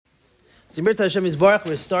Zimrit Hashem Yisbarach,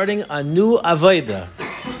 we're starting a new avodah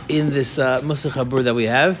in this Musach Habur that we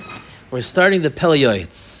have. We're starting the Pele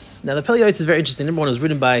Yoetz. Now the Pele Yoetz is very interesting. Number one, it was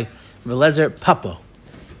written by Lezer Papo.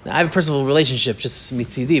 Now I have a personal relationship, just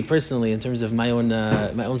mitzidi personally, in terms of my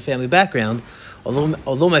own family background.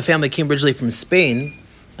 Although my family came originally from Spain,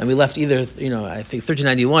 and we left either, I think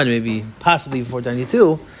 1391, maybe possibly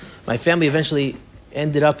 1492. My family eventually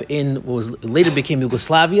ended up in what was later became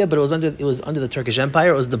Yugoslavia, but it was under the Turkish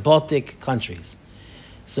Empire. It was the Baltic countries.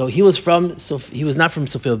 So he was not from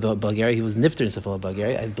Sofia, Bulgaria. He was nifter in Sofia,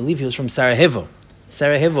 Bulgaria. I believe he was from Sarajevo.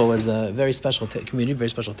 Sarajevo was a very special community, very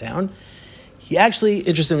special town. He actually,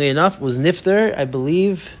 interestingly enough, was nifter, I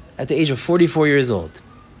believe, at the age of 44 years old.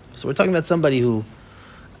 So we're talking about somebody who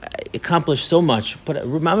accomplished so much. But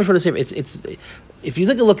Mamish, what to say, it's if you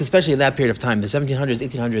take a look, especially in that period of time, the 1700s,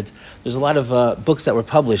 1800s, there's a lot of books that were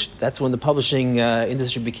published. That's when the publishing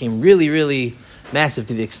industry became really, really massive,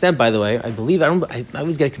 to the extent, by the way, I believe, I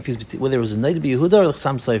always get confused whether it was a Noda B'Yehuda or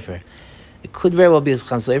L'Chsam Sofer. It could very well be a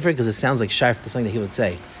L'Chsam Sofer, because it sounds like Sharf, the something that he would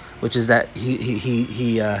say, which is that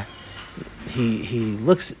he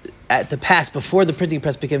looks at the past before the printing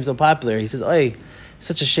press became so popular. He says, "Oy,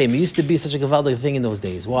 such a shame. It used to be such a gavaldic thing in those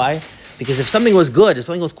days." Why? Because if something was good, if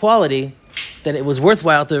something was quality, then it was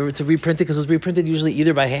worthwhile to reprint it, because it was reprinted usually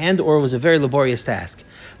either by hand or it was a very laborious task.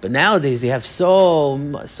 But nowadays they have so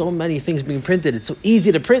many things being printed. It's so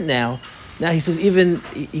easy to print now. Now he says even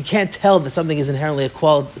you can't tell that something is inherently a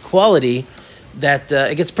quality that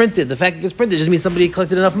it gets printed. The fact it gets printed just means somebody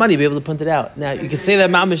collected enough money to be able to print it out. Now you could say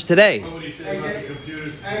that mamish today. What would he say about the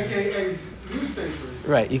computers? AKA newspapers.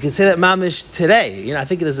 Right, you can say that mamish today. I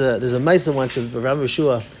think there's a Maisa once with Rav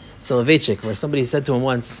Yeshua Soloveitchik, where somebody said to him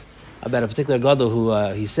once about a particular gadol who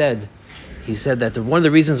he said that one of the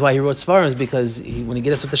reasons why he wrote Svarim is because when he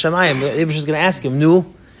gets with the Shamayim, the Abish was going to ask him,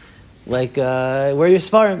 where are your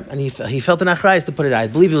Svarim? And he felt an achrayis to put it out. I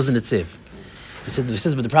believe it was in the Tziv. He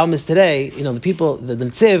says, but the problem is today, the people, the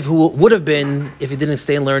Tziv, who would have been, if he didn't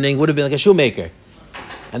stay in learning, would have been like a shoemaker.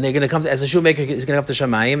 And they're going to come, as a shoemaker, he's going to come to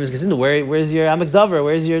Shamayim, he's going to say, where's your Amek Dover?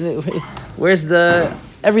 Where's the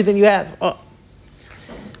everything you have? Oh.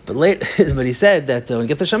 But he said that when you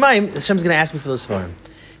get to Shamayim, Hashem's going to ask me for those Svarim.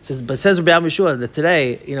 Says Rabbi Yeshua that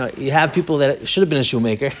today, you have people that should have been a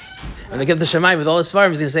shoemaker, and they get to Shamayim with all his Svarim,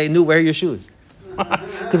 he's going to say, where are your shoes?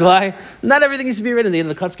 Because why? Not everything needs to be written.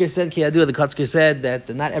 The Kotzker said, the Kotzker said that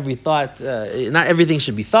not everything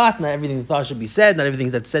should be thought, not everything thought should be said, not everything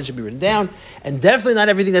that's said should be written down, and definitely not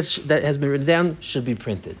everything that has been written down should be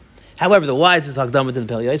printed. However, the wise is Hakdama to the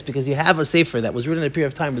Pele Yoetz, because you have a sefer that was written in a period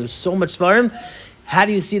of time where there's so much Svarim. How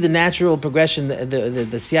do you see the natural progression, the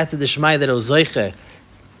siyata d'shmaya that it was zoiche,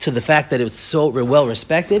 to the fact that it's so well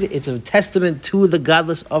respected? It's a testament to the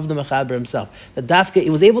godless of the Mechaber himself. The Dafka, it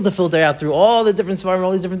was able to filter out through all the different svarim,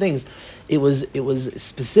 all these different things. It was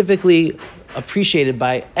specifically appreciated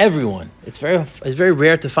by everyone. It's very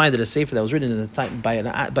rare to find that a sefer that was written in a time by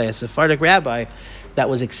a Sephardic rabbi that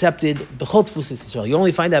was accepted b'chol tfusas Yisrael. You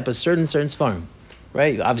only find that by certain svarim.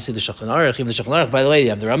 Right, obviously the Shulchan Aruch. Even the Shulchan Aruch, by the way,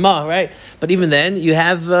 you have the Ramah, right? But even then, you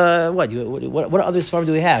have what other svarim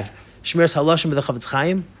do we have? Shmiras Halashim with the Chavetz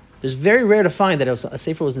Chaim. It's very rare to find that a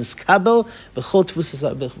sefer was niskabel b'chol tfusas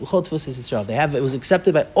Yisrael. It was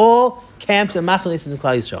accepted by all camps and machanes in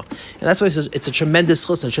Klal Yisrael, and that's why it's a tremendous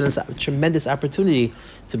chus, a tremendous opportunity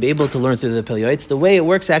to be able to learn through the Pele Yoetz. The way it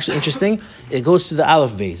works, actually interesting. It goes through the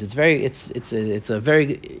Aleph Beis. It's a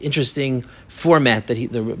very interesting format that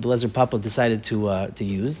the Lezer Papo decided to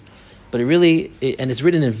use, but it's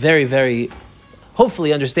written in very, very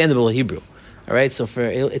hopefully understandable Hebrew. All right, so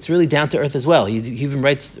it's really down to earth as well. He even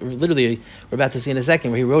writes, literally, we're about to see in a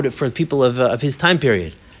second, where he wrote it for people of his time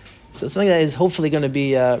period. So it's something that is hopefully going to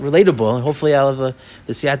be relatable, and hopefully I'll have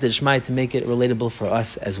the siyata d'shmaya to make it relatable for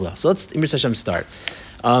us as well. So let's Imrit Hashem start.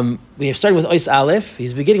 We have started with Ois Aleph.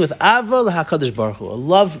 He's beginning with Ava l'Hakadosh Baruch Hu, a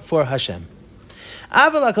love for Hashem.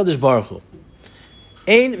 Ava l'Hakadosh Baruch Hu.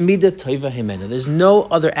 Ein midah toiva himena. There's no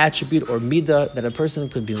other attribute or midah that a person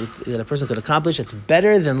could accomplish that's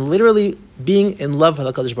better than literally being in love with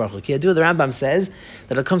HaKadosh Baruch Hu. The Rambam says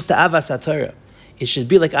that it comes to avas haTorah, it should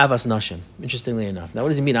be like avas nashim. Interestingly enough, now what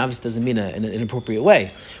does it mean? Avas doesn't mean in an inappropriate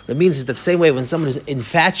way. What it means is that the same way when someone is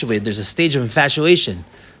infatuated, there's a stage of infatuation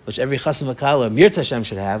which every chasam v'kala Mirtz Hashem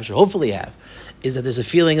should hopefully have, is that there's a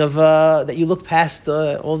feeling of that you look past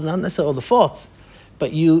not necessarily all the faults, but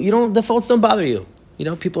the faults don't bother you.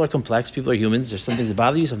 People are complex, people are humans, there's some things that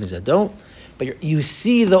bother you, some things that don't, but you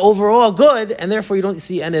see the overall good, and therefore you don't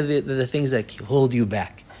see any of the things that hold you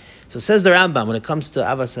back. So it says the Rambam, when it comes to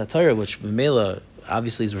avas haTorah, which Mimela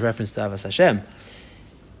obviously is a reference to avas Hashem,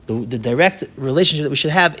 the direct relationship that we should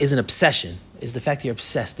have is an obsession. is the fact that you're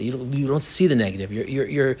obsessed, that you don't see the negative.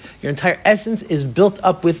 Your entire essence is built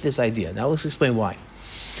up with this idea. Now let's explain why.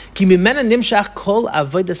 Ki mimena nimshach kol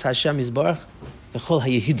avodas Hashem yisbarach v'chol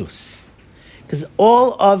hayehidus. Because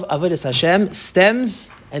all of avodas Hashem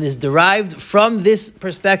stems and is derived from this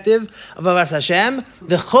perspective of avodas Hashem,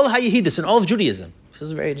 v'chol hayehidus, in all of Judaism. This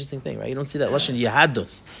is a very interesting thing, right? You don't see that lashon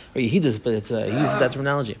yehadus or yehidus, but he uses that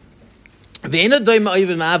terminology.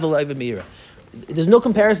 There's no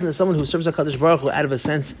comparison to someone who serves HaKadosh Baruch Hu out of a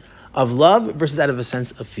sense of love versus out of a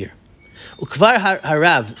sense of fear. Ukvar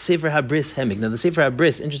harav Sefer Habris Hemig. Now the Sefer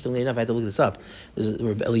Habris, interestingly enough, I had to look this up. There's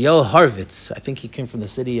Eliyahu Harvitz. I think he came from the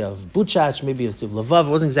city of Buchach, maybe of Lavav. It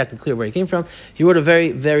wasn't exactly clear where he came from. He wrote a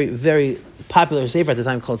very, very, very popular Sefer at the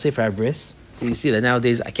time called Sefer Habris. So you see that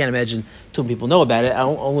nowadays, I can't imagine too many people know about it.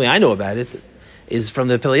 Only I know about it. Is from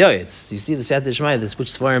the Pele Yoetz. You see the Siyat D'Shmaya, which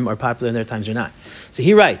Svarim are popular in their times or not. So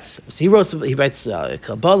he writes. He writes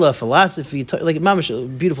Kabbalah, philosophy, like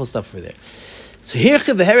mamash, beautiful stuff for there. So here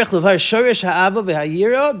he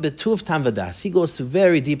goes to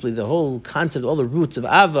very deeply the whole concept, all the roots of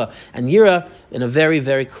Ava and Yira in a very,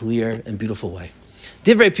 very clear and beautiful way.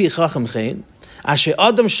 Divrei pi chacham chein. Asher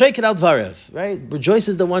Adam sheiket al dvarev, right? Rejoice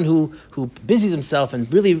is the one who busies himself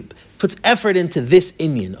and really puts effort into this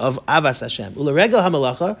inyan of Avas Hashem. Uleregel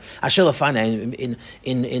hamalacha asher lafana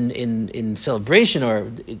in celebration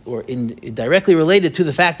or in directly related to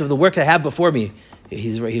the fact of the work I have before me.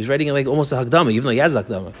 He's writing it like almost a Hagdama, even though he has a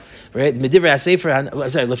Hagdama, right? Medivrei HaSefer,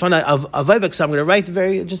 sorry, lafana of Avaybek. So I'm going to write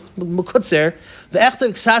very just mukutzer.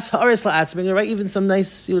 Ve'echtav ksas haaretz la'atzmi. I'm going to write even some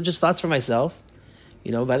nice, just thoughts for myself.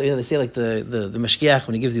 But they say like the mashgiach,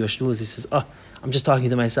 when he gives you a shnuz, he says, "Oh, I'm just talking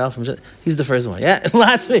to myself." He's the first one, yeah.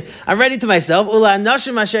 I'm writing to myself. All right, and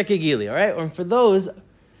for those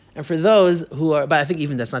who are, but I think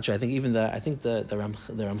even that's not true. I think the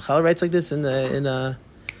Ramchal writes like this the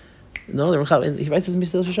Ramchal, he writes this in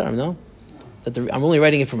Mesilas Yesharim, no. I'm only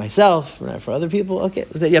writing it for myself, not for other people. Okay,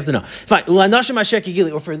 you have to know. Fine.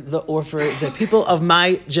 Or for the people of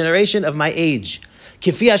my generation, of my age.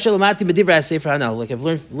 Like I've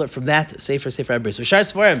learned from that Sefer Habris.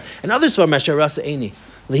 And other Svarim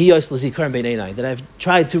that I've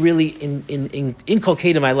tried to really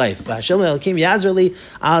inculcate in my life. The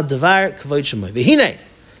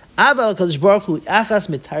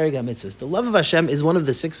love of Hashem is one of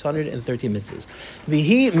the 613 mitzvahs.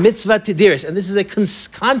 And this is a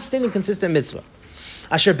constant and consistent mitzvah.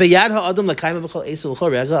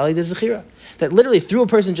 That literally through a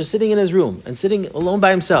person just sitting in his room and sitting alone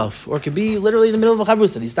by himself, or it could be literally in the middle of a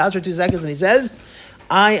chavrusa, he stops for 2 seconds and he says,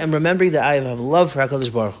 I am remembering that I have love for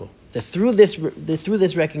HaKadosh Baruch Hu. That through this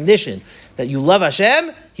recognition that you love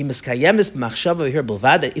Hashem, he miskayemis b'machshava here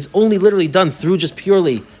b'lvad, that is only literally done through just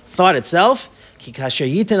purely thought itself. That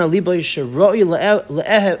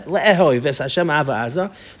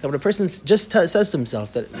when a person just says to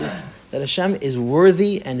himself that Hashem is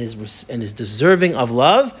worthy and is deserving of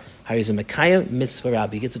love, he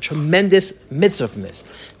gets a tremendous mitzvah from this.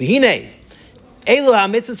 These types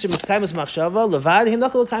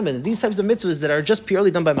of mitzvahs that are just purely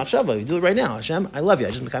done by machshava, you do it right now. Hashem, I love you. I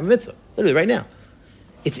just became a mitzvah. Literally right now.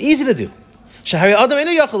 It's easy to do. Because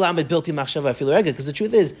the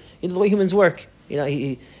truth is, the way humans work,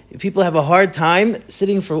 people have a hard time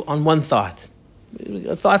sitting on one thought.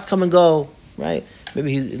 Thoughts come and go, right?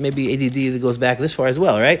 Maybe ADD goes back this far as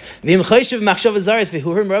well, right?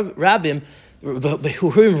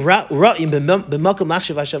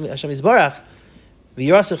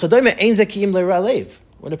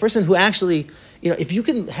 When a person who actually, if you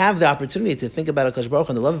can have the opportunity to think about HaKadosh Baruch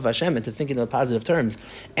Hu and the love of Hashem and to think in the positive terms,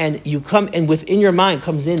 and you come, and within your mind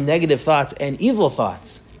comes in negative thoughts and evil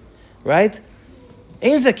thoughts, right?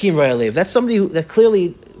 Ein zakim ra'alev. That's somebody that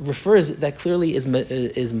clearly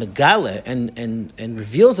is megale and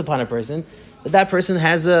reveals upon a person that person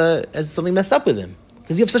has something messed up with him.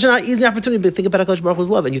 Because you have such an easy opportunity to think about HaKadosh Baruch Hu's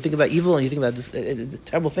love, and you think about evil, and you think about this,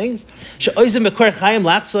 terrible things.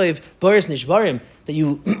 That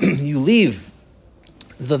you leave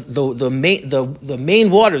the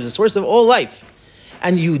main waters, the source of all life,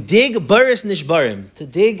 and you dig baris nishbarim, to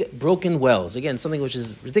dig broken wells. Again, something which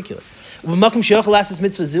is ridiculous. And in the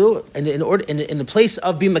place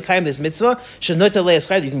of being makayim this mitzvah, you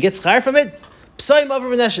can get schar from it.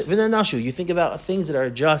 You think about things that are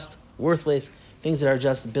just worthless, things that are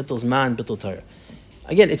just bittul zman, bittul Torah.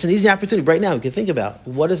 Again, it's an easy opportunity right now. We can think about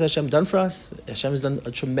what has Hashem done for us. Hashem has done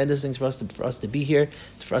tremendous things for us to be here,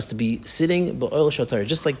 for us to be sitting.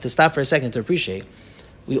 Just like to stop for a second to appreciate.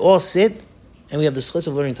 We all sit and we have the schus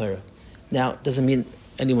of learning Torah. Now, doesn't mean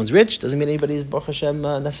anyone's rich. Doesn't mean anybody's Baruch Hashem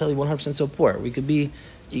necessarily 100% so poor. You could be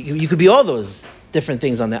all those different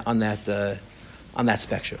things on that on that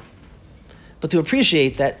spectrum. But to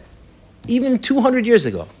appreciate that even 200 years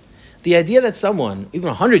ago, the idea that someone, even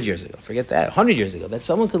 100 years ago, forget that, 100 years ago, that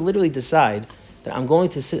someone could literally decide that I'm going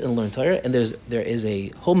to sit and learn Torah, and there is a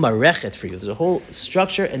whole marechet for you. There's a whole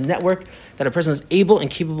structure and network that a person is able and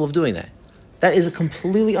capable of doing that. That is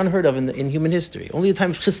completely unheard of in human history. Only the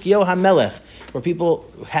time of Chizkiyahu HaMelech, where people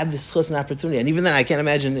had this chus and opportunity. And even then, I can't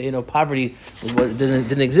imagine, poverty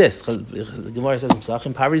didn't exist. The Gemara says in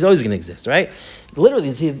Pesachim, poverty is always going to exist, right?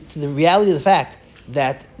 Literally, to the reality of the fact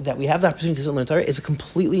that we have the opportunity to sit and learn Torah is a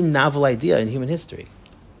completely novel idea in human history,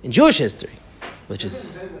 in Jewish history, which is...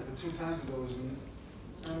 Say that the 2 times ago was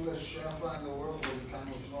the Shafa in the world was the time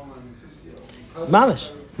of Shlomo and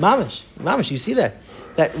Chizkiyahu. Mamish. You see that.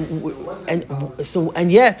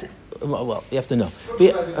 And yet, well, you have to know.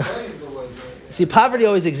 See, poverty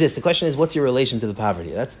always exists. The question is, what's your relation to the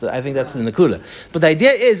poverty? I think that's the nakuda. But the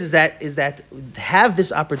idea is that have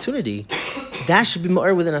this opportunity, that should be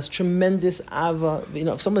more within us. Tremendous ava.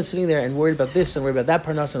 If someone's sitting there and worried about this and worried about that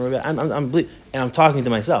parnasa and worried about, I'm talking to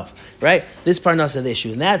myself, right? This parnasa the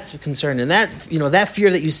issue, and that's concern, and that that fear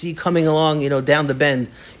that you see coming along, down the bend.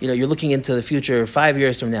 You're looking into the future, 5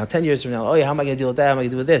 years from now, 10 years from now. Oh yeah, how am I going to deal with that? How am I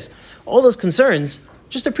going to deal with this? All those concerns.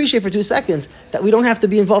 Just appreciate for 2 seconds that we don't have to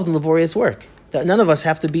be involved in laborious work. That none of us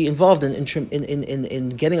have to be involved in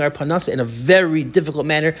getting our panasa in a very difficult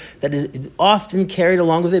manner that is often carried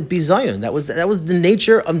along with it bizayon. That was the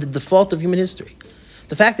nature of the default of human history.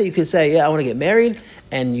 The fact that you could say, I want to get married,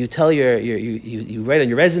 and you tell you write on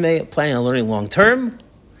your resume, planning on learning long term,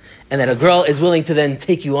 and that a girl is willing to then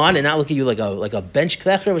take you on and not look at you like a bench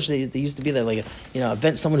krecher, which they used to be that a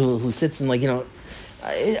bench, someone who sits and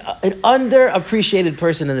an underappreciated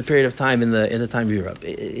person in the period of time in the time of Europe,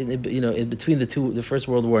 in between the First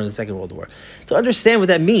World War and the Second World War. To understand what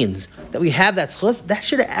that means, that we have that schus, that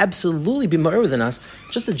should absolutely be more within us.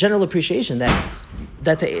 Just a general appreciation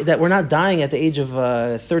that we're not dying at the age of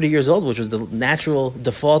 30 years old, which was the natural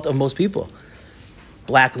default of most people.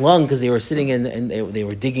 Black lung because they were sitting and they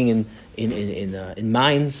were digging in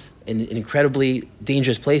mines in incredibly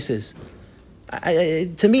dangerous places. I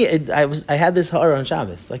had this horror on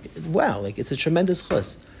Shabbos. Wow, it's a tremendous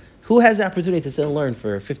chus. Who has the opportunity to sit and learn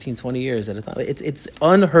for 15, 20 years at a time? It's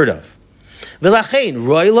unheard of. V'lachein,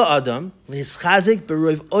 roi la'adam, v'hischazik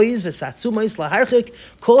b'roiv oiz v'satzumais laharchik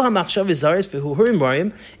kol ha'machshav v'zaris v'huhurim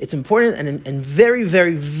barim. It's important and very,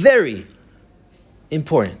 very, very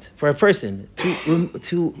important for a person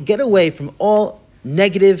to get away from all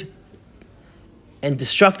negative and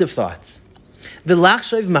destructive thoughts.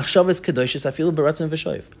 V'lachshoiv machshavas kedoshes afilu beratzon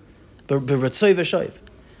v'shoiv, beratzoi v'shoiv.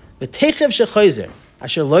 V'techev shechoizer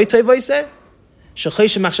asher loy toy voiser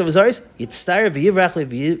shechoish machshavas zaris yitztar v'yivrach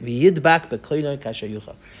v'yidbak b'koyno kasher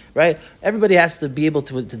yuchal. Right? Everybody has to be able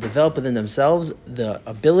to develop within themselves the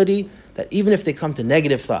ability that even if they come to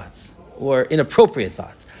negative thoughts or inappropriate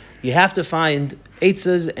thoughts, you have to find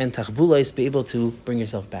eitzas and tachbulos, be able to bring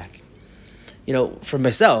yourself back. For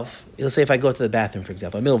myself, let's say if I go to the bathroom, for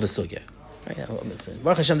example, I'm in the middle of a sugya. Right?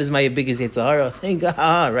 Baruch Hashem, this is my biggest Yetzirah. Thank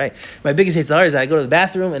God, right? My biggest Yetzirah is that I go to the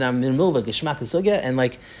bathroom and I'm in the middle of a geshmak sugya, and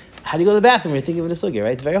how do you go to the bathroom when you're thinking of a sugya,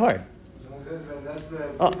 right? It's very hard. That's the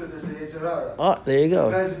proof that there's a Yetzirah. Oh, there you go.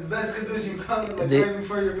 Because the best chiddush you come right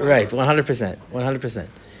before you're going. Right, 100%.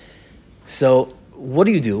 So, what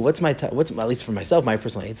do you do? What's at least for myself, my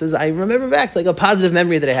personal it says I remember back to a positive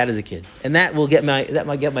memory that I had as a kid, and that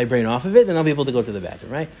might get my brain off of it, and I'll be able to go to the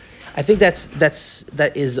bathroom, right? I think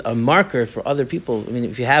that is a marker for other people. I mean,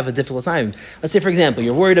 if you have a difficult time, let's say, for example,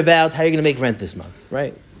 you're worried about how you're going to make rent this month,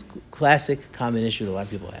 right? Classic, common issue that a lot of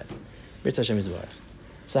people have. B'ritz Hashem Yisbarach.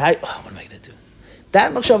 So what am I going to do?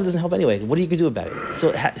 That makshava doesn't help anyway. What are you going to do about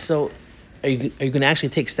it? So are you going to actually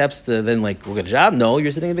take steps to then go get a job? No,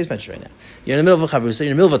 you're sitting in the basement right now. You're in the middle of a chavrusa,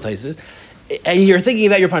 you're in the middle of a taisus, and you're thinking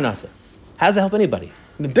about your parnasa. How does that help anybody?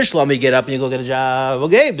 I mean, Bishlam, you get up and you go get a job.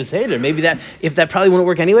 Okay, Beseder. Maybe that probably wouldn't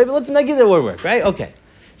work anyway, but let's not give that word work, right? Okay.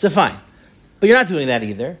 So fine. But you're not doing that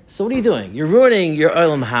either. So what are you doing? You're ruining your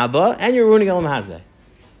Olam Haba and you're ruining Olam Hazeh.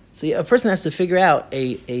 So a person has to figure out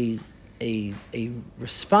a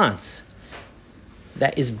response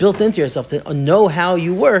that is built into yourself to know how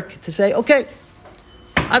you work, to say, okay,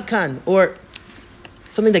 Adkan, or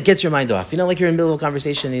something that gets your mind off. You're in the middle of a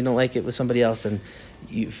conversation and you don't like it with somebody else and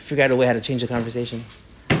you figure out a way how to change the conversation.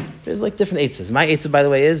 There's different eitzahs. My eitzah, by the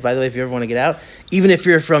way, if you ever want to get out, even if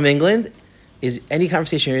you're from England, is any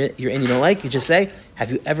conversation you're in you don't like, you just say,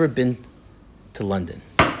 have you ever been to London?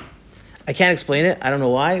 I can't explain it. I don't know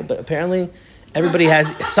why, but apparently everybody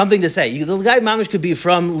has something to say. The guy Mamish could be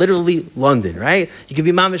from literally London, right? You could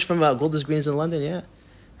be Mamish from Golders Greens in London, yeah.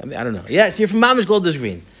 I mean, I don't know. Yes, you're from Mamish Golders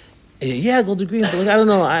Greens. Yeah, Gold Green. But like, I don't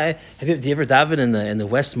know. Do you ever daven in the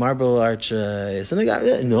West Marble Arch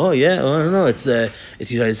synagogue? No, yeah. Oh, I don't know. It's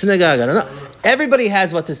United Synagogue. I don't know. Everybody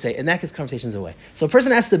has what to say, and that gets conversations away. So a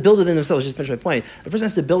person has to build within themselves. Just finish my point. A person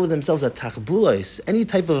has to build within themselves a tachbulos, any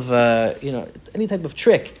type of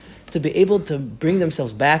trick to be able to bring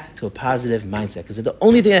themselves back to a positive mindset. Because the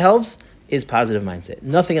only thing that helps is positive mindset.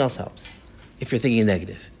 Nothing else helps. If you're thinking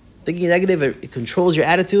negative, it controls your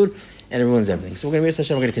attitude and it ruins everything. So we're going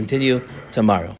to continue tomorrow.